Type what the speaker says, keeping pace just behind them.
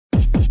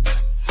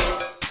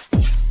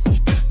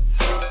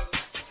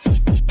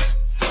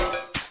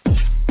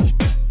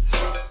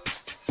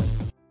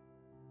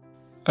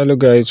Hello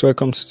guys,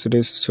 welcome to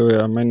today's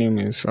tutorial. My name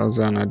is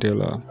Hazzan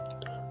Adeola,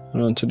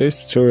 and on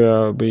today's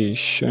tutorial I'll be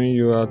showing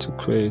you how to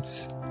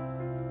create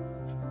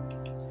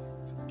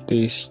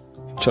this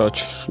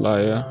church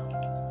flyer,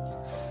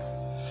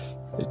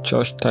 a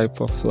church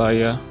type of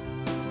flyer.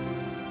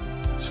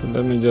 So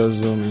let me just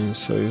zoom in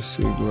so you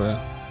see it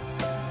well.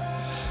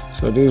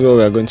 So this is what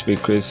we are going to be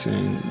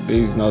creating.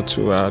 This is not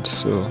too hard,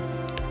 so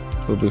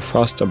we'll be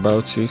fast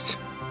about it.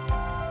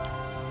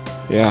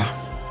 Yeah,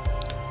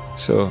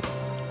 so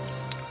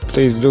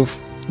please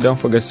don't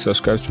forget to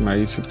subscribe to my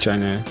YouTube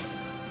channel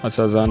at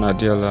Hazzan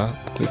Adeola.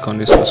 Click on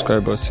the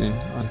subscribe button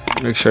and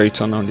make sure you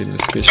turn on the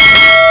notification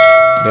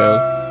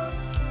bell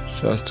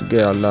so as to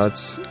get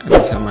alerts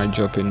anytime I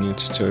drop a new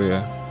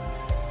tutorial.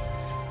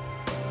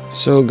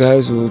 So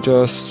guys, we'll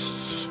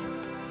just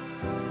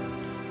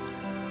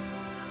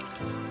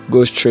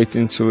go straight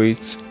into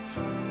it.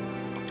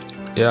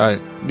 Yeah,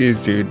 this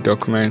is the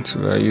document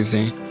we are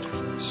using.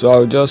 So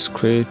I'll just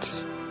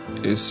create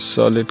a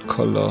solid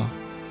color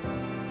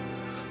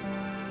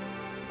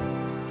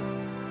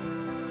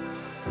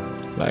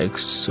like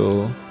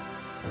so,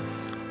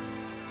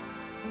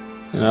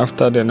 and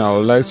after then I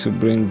would like to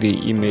bring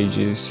the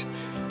images.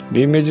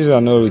 The images are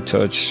not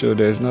retouched, so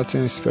there's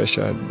nothing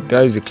special.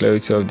 That is the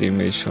clarity of the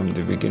image from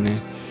the beginning,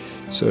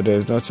 so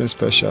there's nothing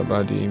special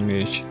about the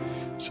image.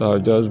 So I'll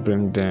just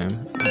bring them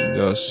and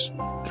just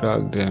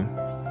drag them.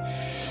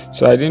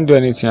 So I didn't do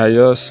anything,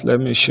 let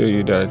me show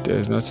you that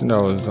there's nothing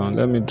that was done.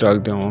 Let me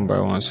drag them one by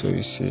one so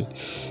you see.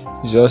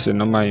 It's just a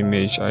normal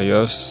image.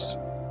 That's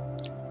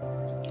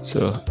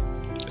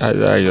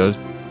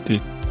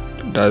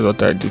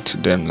what I did to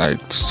them,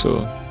 like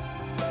so.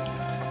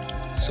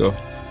 So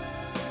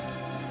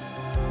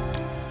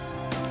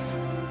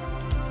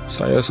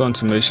I just want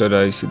to make sure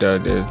that you see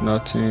that there's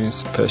nothing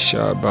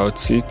special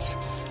about it.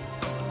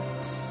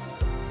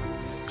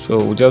 So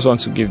we just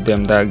want to give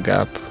them that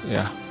gap.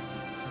 Yeah,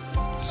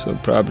 so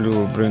probably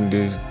we'll bring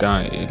this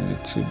down a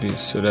little bit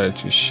so that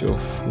it will show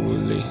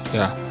fully.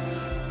 Yeah,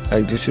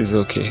 like this is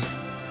okay.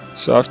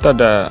 So after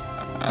that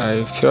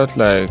I felt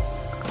like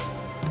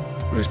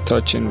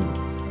retouching.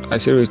 I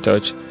say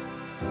retouch,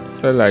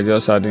 felt like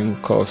just adding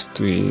curves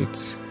to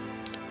it,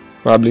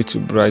 probably to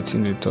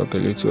brighten it up a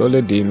little.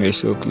 Only the image,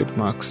 so clip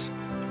marks,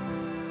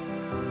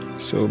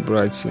 so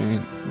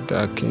brighten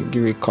that can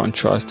give it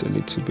contrast a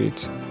little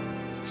bit.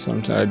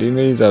 Sometimes the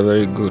images are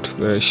very good,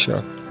 very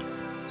sharp.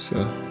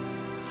 So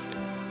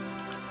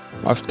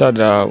after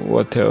that,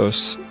 what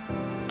else?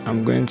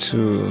 I'm going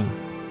to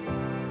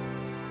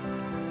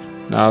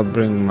now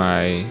bring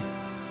my,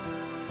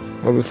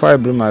 but before I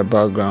bring my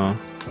background,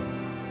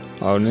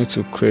 I'll need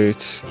to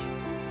create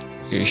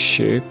a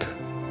shape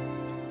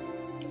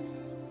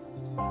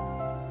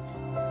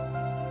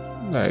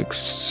like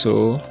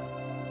so.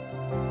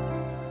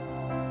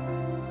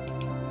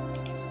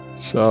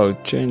 So I'll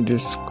change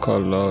this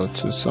color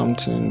to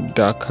something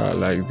darker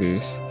like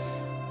this.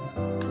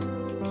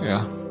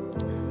 Yeah,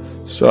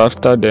 so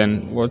after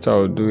then what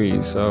I'll do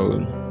is I'll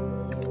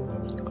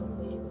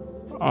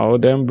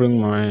then bring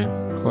my,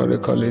 what do you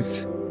call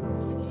it?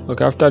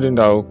 Okay, after then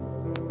I'll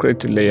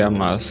create a layer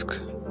mask.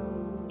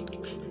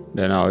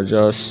 Then I'll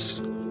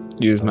just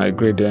use my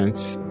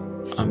gradients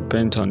and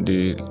paint on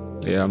the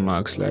layer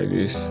marks like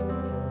this.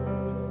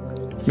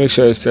 Make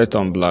sure it's set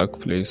on black,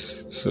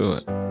 please. So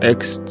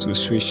X to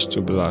switch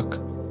to black.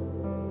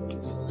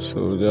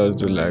 So just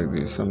do like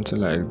this, something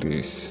like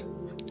this.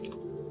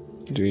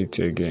 Do it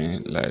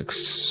again like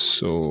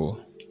so.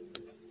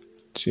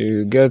 So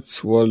you get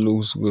what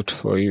looks good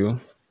for you.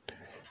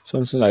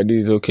 Something like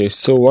this. Okay,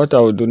 so what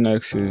I will do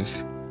next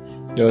is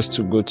just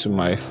to go to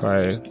my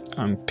file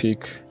and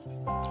pick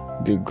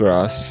the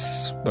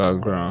grass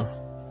background,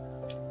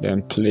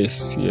 then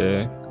place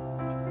here.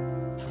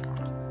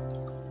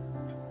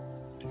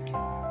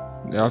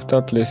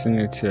 After placing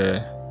it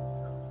here,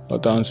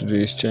 what I want to do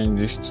is change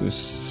this to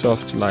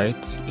soft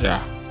light.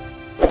 Yeah,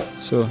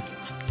 so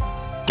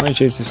when you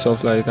change to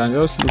soft light, you can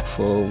just look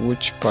for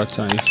which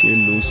pattern you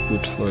feel looks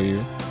good for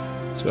you.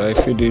 So I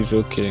feel this is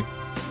okay,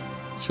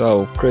 so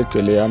I'll create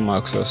a layer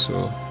mask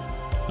also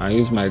and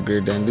use my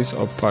gradient. This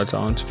up part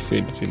I want to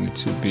fade it a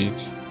little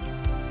bit.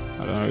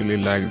 I don't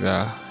really like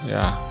that.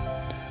 Yeah,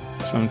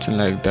 something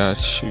like that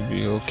should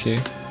be okay.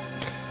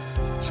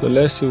 So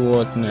let's see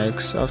what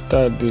next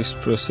after this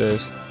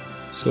process.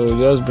 So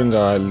just bring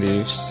our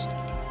leaves.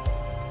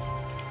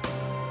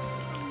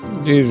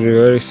 This is a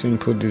very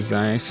simple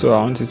design, so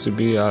I want it to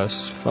be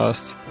as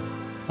fast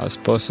as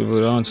possible.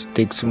 I don't want to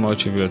take too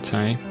much of your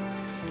time.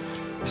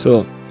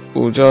 So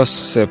we'll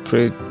just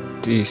separate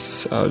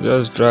this. I'll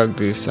just drag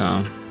this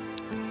and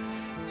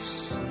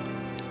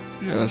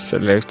just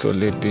select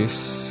only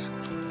this.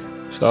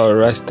 So I'll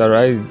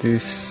rasterize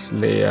this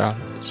layer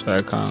so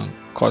I can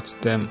cut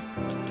them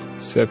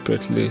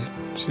separately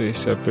to be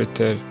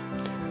separated.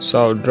 So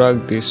I'll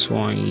drag this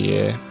one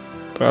here,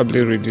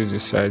 probably reduce the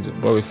size,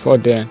 but before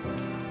then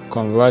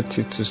convert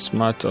it to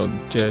smart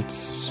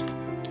objects.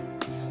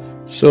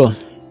 So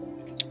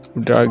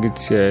drag it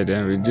here,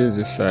 then reduce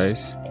the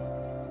size.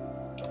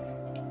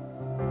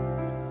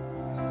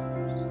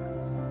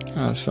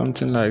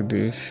 something like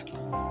this.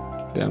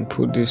 Then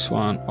put this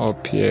one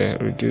up here,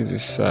 reduce the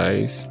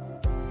size.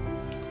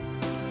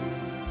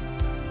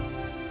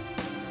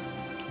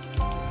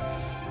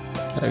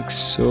 Like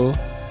so,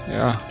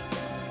 yeah.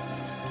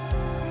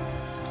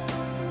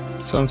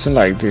 Something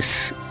like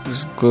this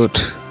is good.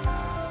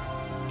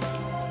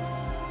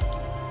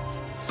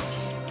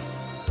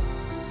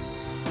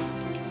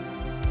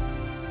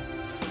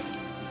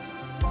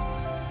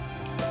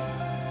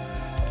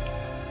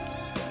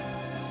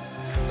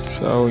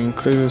 So I'll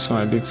increase this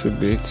one a little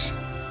bit.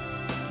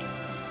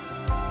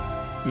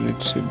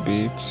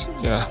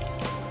 Yeah.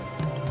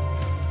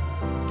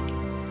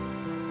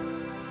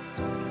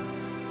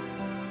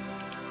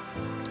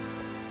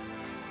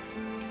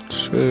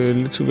 So a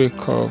little bit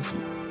curved.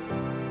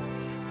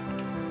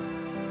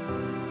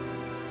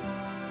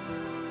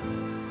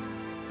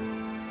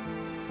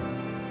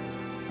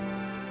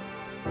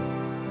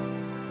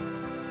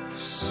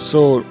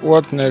 So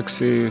what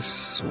next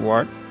is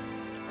what?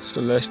 So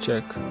let's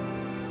check.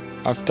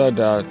 After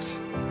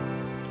that,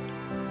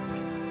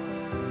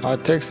 our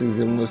text is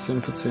the most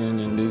simple thing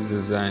in this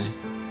design.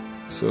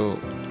 So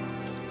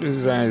this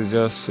design is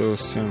just so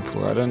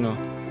simple. I don't know,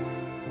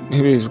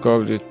 maybe it's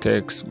because of the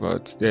text,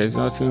 but there's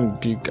nothing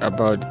big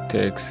about the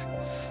text.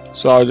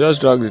 So I'll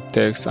just drag the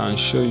text and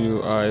show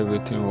you how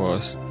everything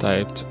was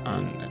typed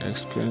and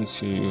explain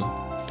to you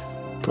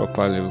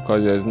properly,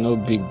 because there's no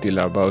big deal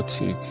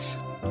about it.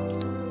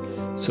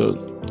 So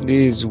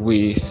this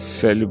we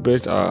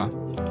celebrate our,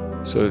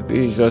 so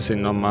this is just a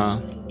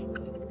normal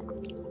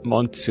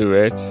month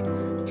silhouette.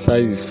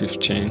 Size is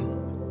 15.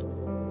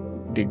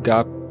 The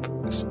gap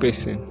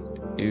spacing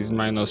is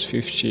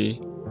 -50,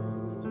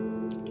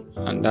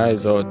 and that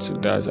is all to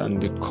that.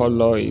 And the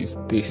color is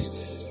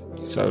this.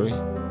 Sorry,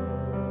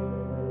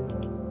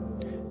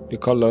 the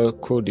color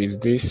code is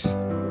this.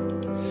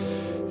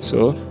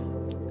 So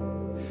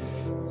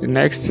the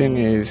next thing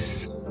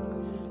is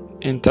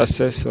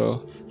intercessor.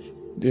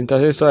 The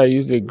intercessor, I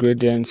use the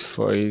gradients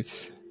for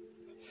it.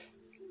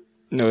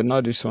 No,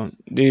 not this one.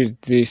 This is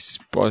this,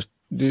 but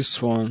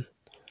this one,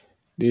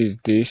 this is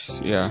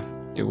this. Yeah,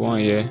 the one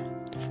here.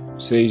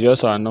 So it's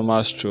just a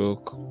normal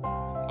stroke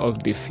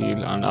of the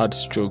fill and add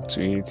stroke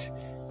to it.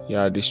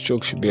 Yeah, the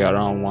stroke should be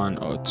around 1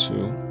 or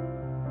 2.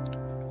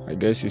 I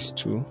guess it's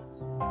 2.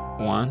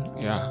 1.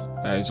 Yeah,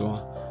 that is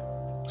 1.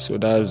 So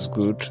that's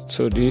good.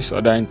 So this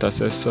other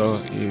intercessor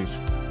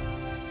is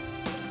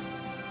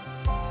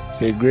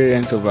a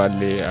gradient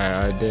overlay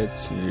I added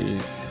to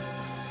it.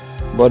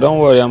 But don't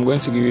worry, I'm going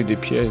to give you the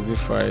PSD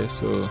file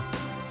so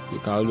you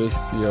can always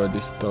see all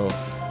this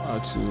stuff, how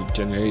to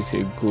generate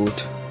a good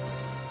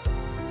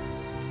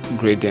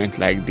gradient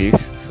like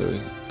this. So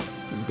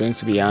it's going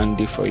to be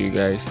handy for you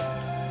guys.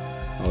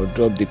 I'll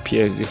drop the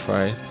PSD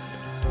file,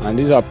 and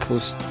these are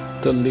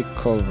postally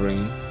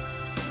covering.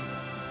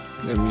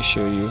 Let me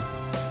show you.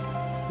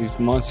 It's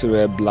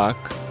Monterey black,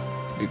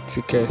 the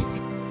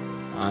thickest,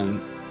 and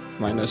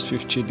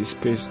 -50 the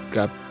space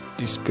gap,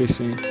 the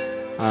spacing,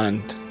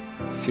 and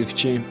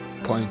 15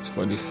 points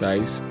for the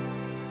size.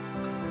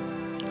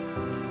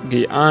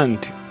 The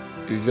hand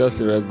is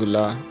just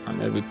irregular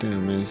and everything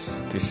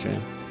remains the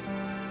same.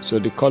 So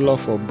the color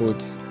for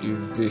both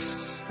is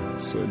this.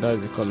 So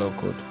that's the color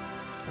code.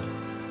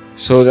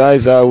 So that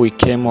is how we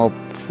came up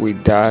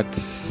with that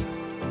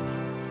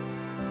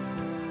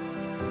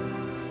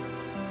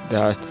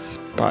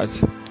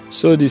part.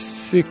 So the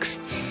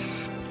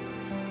sixth,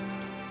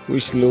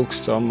 which looks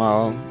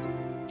somehow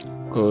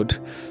good,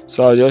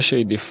 so I'll just show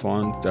you the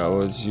font that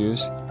was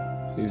used.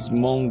 It's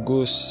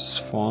Mongoose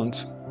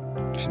font.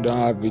 If you don't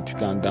have it, you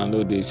can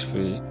download this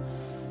free.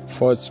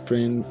 Fort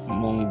Spring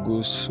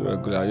Mongoose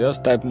regular.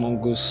 Just type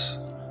Mongoose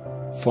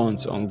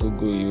font on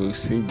Google, you will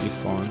see the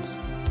font.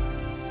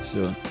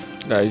 So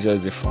that is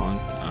just the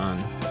font,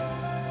 and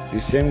the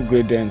same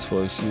gradient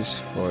was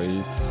used for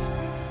it.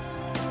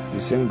 The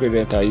same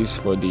gradient I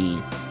used for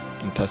the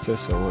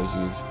intercessor was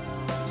used.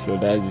 So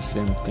that's the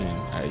same thing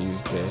I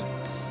used there.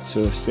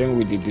 So same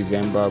with the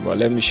December, but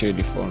let me show you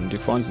the font. The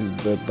font is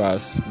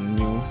Bebas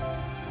New.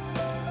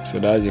 So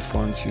that's the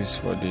font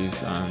used for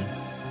this, and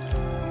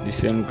the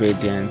same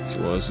gradient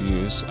was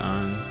used.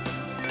 And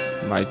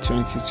my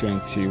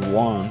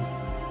 2021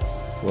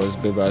 was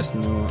Bebas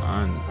New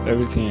and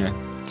everything here.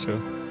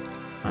 So,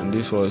 and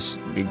this was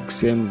the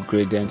same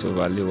gradient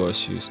overlay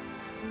was used,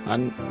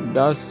 and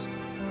that's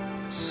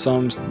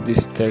sums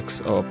this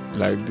text up.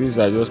 Like these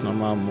are just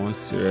normal month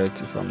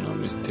silhouette, if I'm not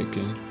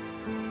mistaken.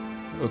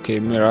 Okay,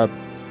 Mirror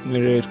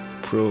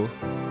Pro,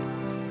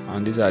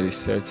 and these are the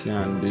setting,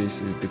 and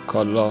this is the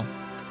color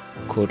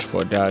code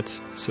for that.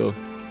 So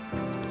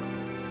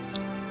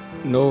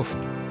no,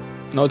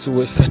 not to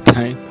waste the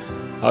time,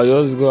 I'll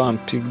just go and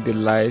pick the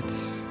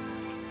lights.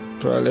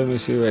 Let me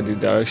see where the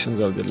directions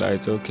of the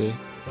lights. Okay,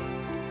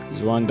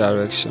 it's one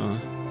direction,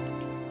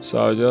 so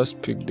I'll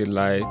just pick the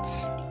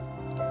lights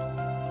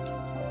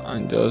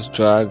and just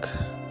drag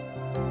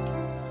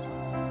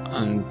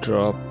and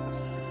drop.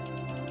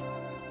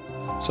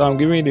 So I'm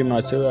giving you the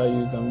material I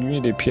used, I'm giving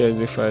you the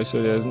PSD file,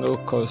 so there's no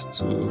cost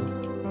to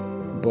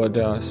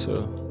bother. So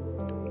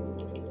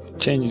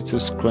change it to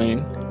screen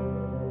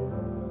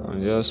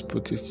and just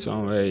put it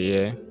somewhere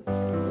here.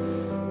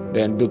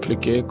 Then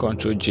duplicate,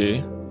 Ctrl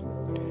J,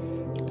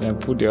 then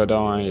put the other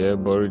one here,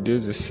 but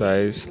reduce the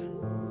size.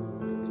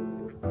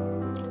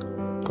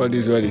 Because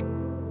this is where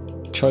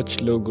the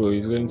church logo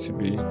is going to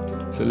be.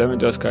 So let me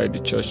just carry the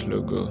church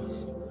logo.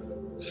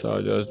 So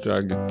I'll just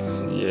drag it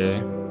here.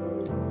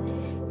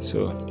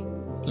 So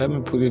let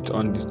me put it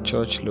on the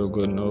church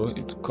logo. No,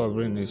 it's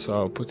covering it, so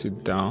I'll put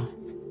it down.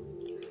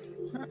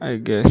 I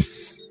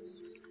guess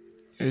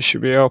it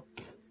should be up.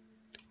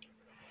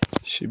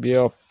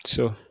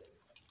 So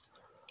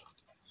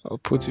I'll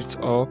put it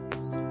up.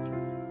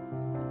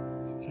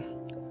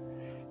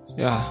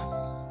 Yeah,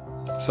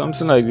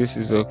 something like this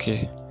is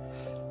okay.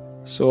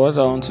 So what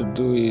I want to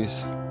do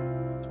is,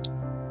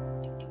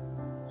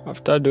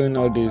 after doing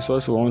all this,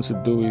 what we want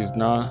to do is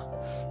now,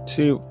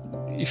 see,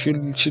 if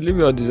you should leave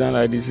your design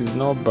like this, it's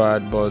not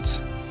bad,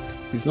 but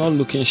it's not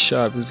looking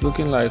sharp. It's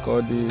looking like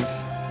all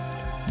this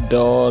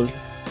dull.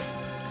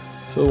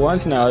 So one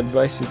thing I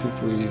advise you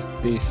people is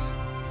this.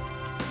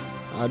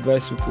 I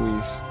advise people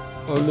is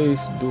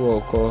always do what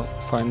we call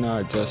final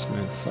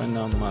adjustment,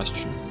 final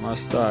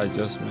master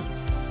adjustment.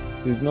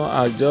 It's not,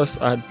 I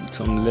just add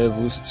some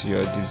levels to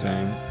your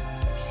design.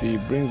 See,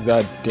 it brings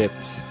that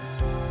depth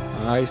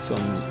and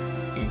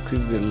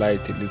increase the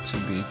light a little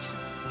bit.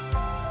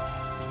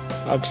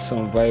 Add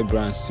some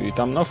vibrance to it.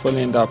 I'm not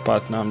following that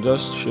part now. I'm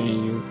just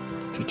showing you,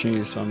 teaching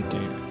you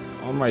something.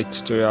 On my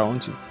tutorial, I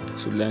want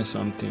to learn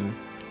something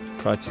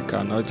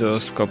practical, not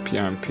just copy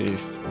and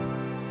paste.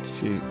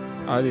 See,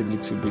 add a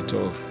little bit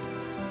of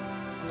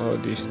all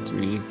this to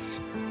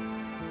it.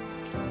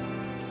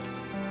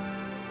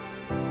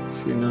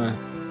 See now,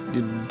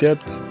 the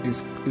depth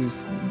is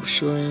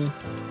showing,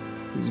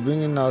 is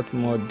bringing out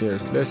more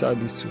depth. Let's add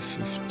this to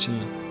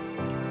 15.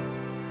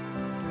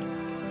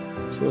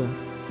 So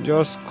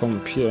just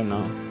compare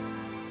now,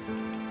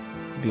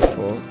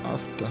 before,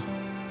 after.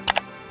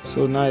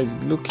 So now it's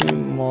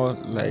looking more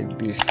like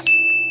this,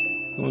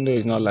 even though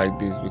it's not like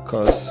this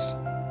because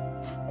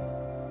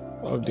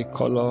of the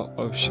color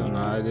option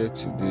I added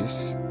to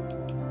this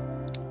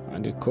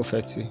and the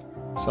confetti.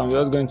 So I'm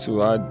just going to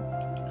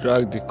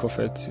drag the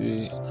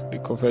confetti. The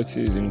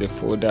confetti is in the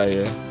folder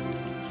here,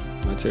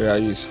 material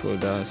use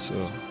folder,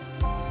 so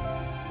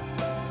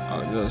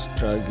I'll just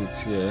drag it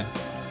here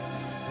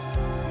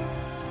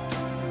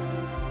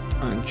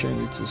and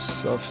change it to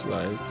soft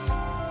light.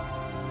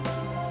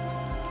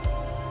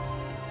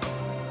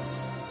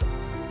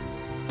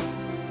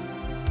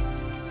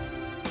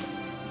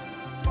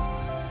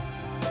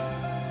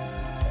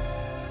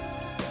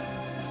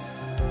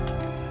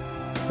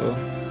 So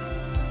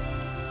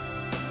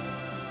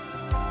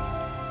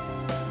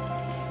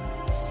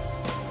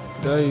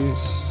there is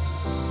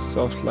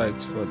soft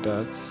light for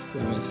that.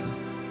 Let me see.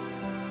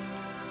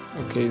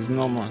 Okay, it's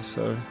normal,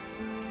 sorry.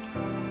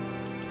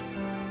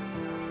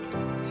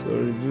 So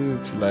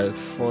reduce it to like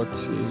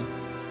 40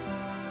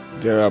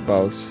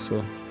 thereabouts.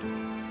 So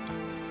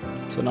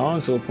now I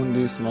want to open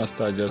this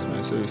master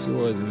adjustment so you see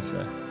what is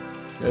inside.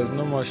 There's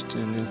not much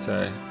thing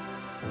inside.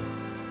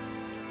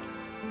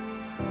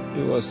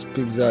 It was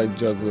pixel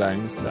juggler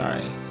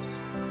inside.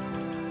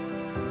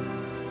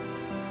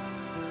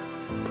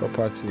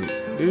 Property.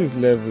 These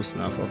levels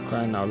now, for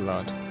crying out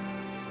loud.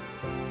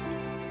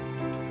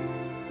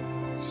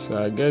 So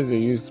I guess they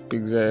use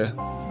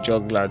pixel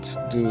juggler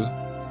to do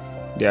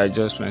the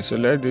adjustment. So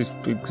let this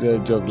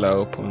pixel juggler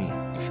open.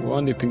 If you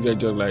want the pixel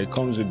juggler, it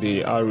comes with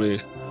the array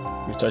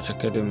Retouch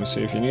Academy.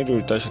 So if you need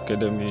Retouch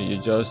Academy,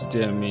 you just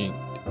DM me.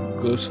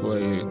 It goes for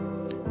a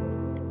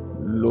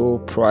low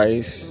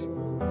price.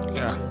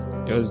 Yeah,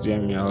 just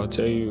DM me. I'll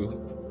tell you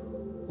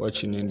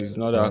what you need. It's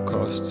not that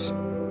cost.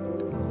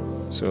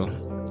 So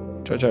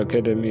Retouch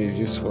Academy is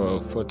used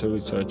for photo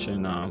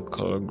retouching and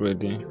color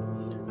grading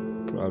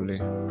probably.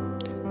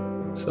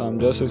 So I'm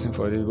just waiting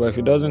for this, but if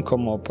it doesn't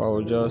come up, I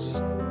will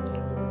just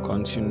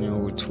continue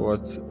with what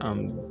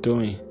I'm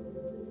doing.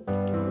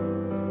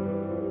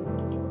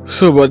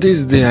 So but this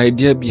is the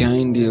idea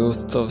behind the whole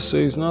stuff. So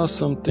it's not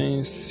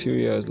something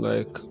serious,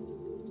 like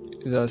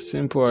it's as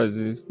simple as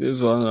this. This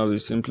is one of the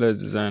simplest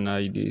design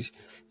ideas.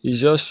 It's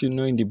just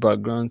knowing the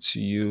background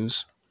to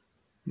use,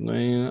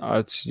 knowing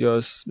how to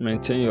just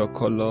maintain your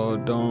color,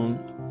 don't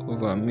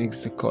over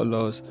mix the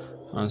colors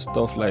and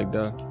stuff like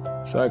that.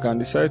 So I can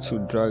decide to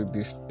drag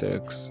this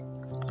text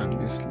and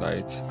this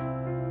light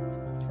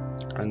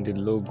and the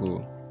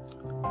logo.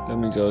 Let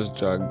me just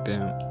drag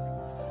them.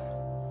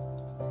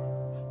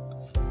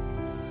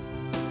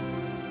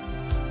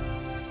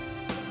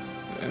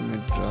 Let me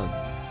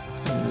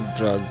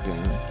drag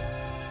them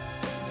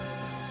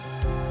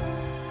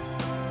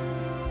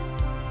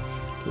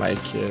like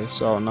here.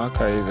 So I'll now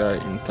carry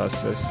that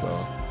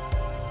intercessor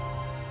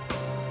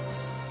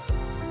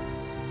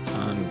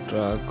and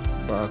drag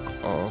back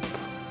up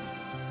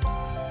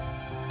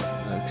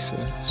like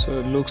so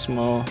it looks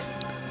more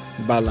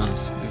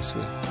balanced this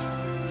way.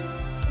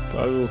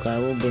 Probably we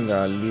can even bring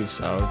our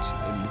leaves out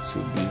a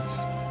little bit.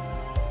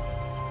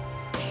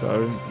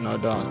 Sorry,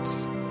 not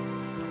that,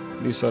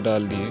 this other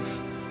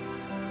leaf.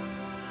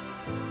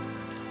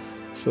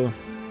 So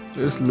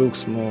this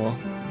looks more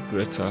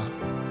greater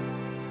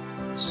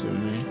to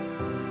me.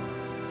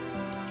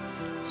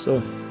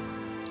 So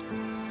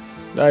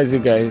that is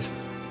it, guys.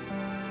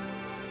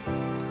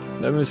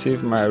 Let me see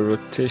if my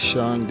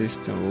rotation this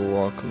thing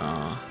will work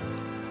now.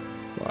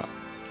 Wow,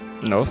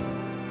 no,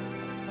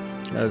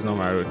 that's not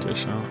my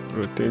rotation.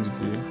 Rotate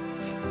view.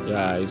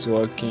 Yeah, it's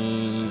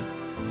working.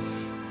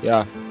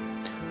 Yeah,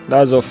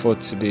 that's all for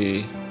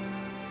today.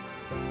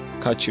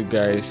 Catch you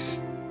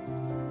guys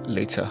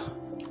later.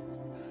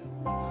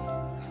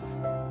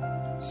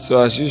 So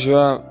as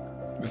usual,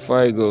 before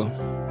I go,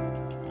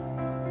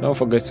 don't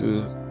forget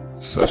to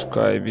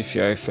subscribe if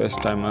you are a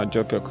first timer.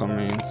 Drop your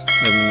comments,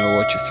 let me know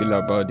what you feel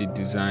about the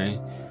design,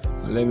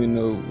 and let me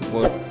know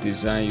what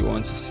design you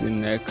want to see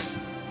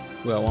next.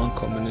 We are one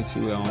community,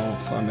 we are one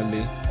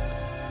family,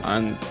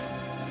 and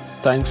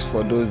thanks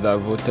for those that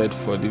voted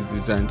for this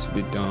design to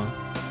be done.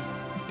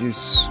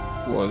 This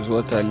was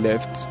what I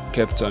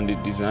kept on the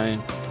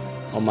design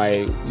on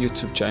my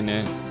YouTube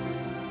channel.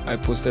 I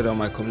posted on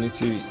my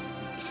community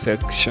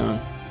section,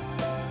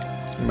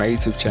 my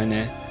YouTube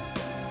channel.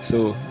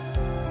 So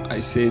I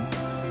said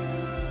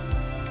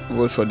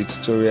vote for the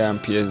tutorial and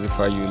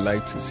PSD5 you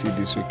like to see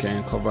this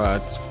weekend, cover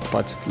art,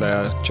 party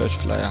flyer, church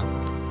flyer,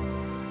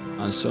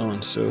 and so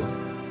on. So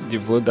the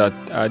vote that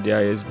had the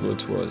highest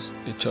vote was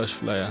the church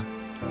flyer.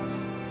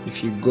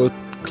 If you go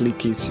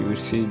click it, you will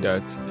see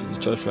that the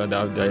church flyer that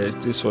have the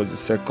highest. This was the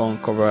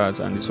second cover art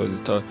and this was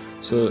the third.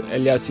 So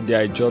earlier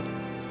today I dropped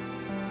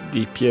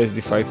the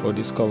PSD5 for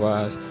this cover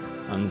art,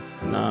 and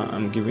now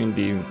I'm giving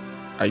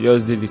I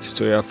just did the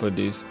tutorial for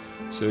this.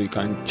 So you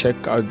can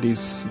check out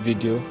this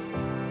video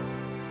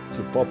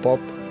to pop up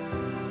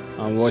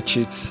and watch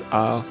it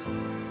out,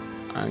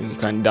 and you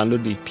can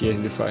download the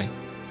PSD5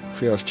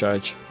 free of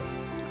charge.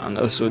 And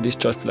also this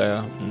church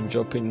flyer, I'm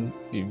dropping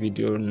the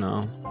video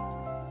now.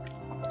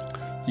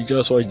 You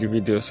just watch the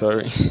video,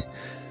 sorry.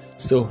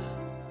 So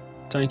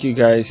thank you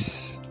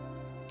guys,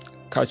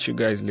 catch you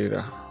guys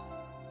later,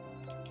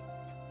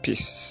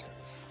 peace.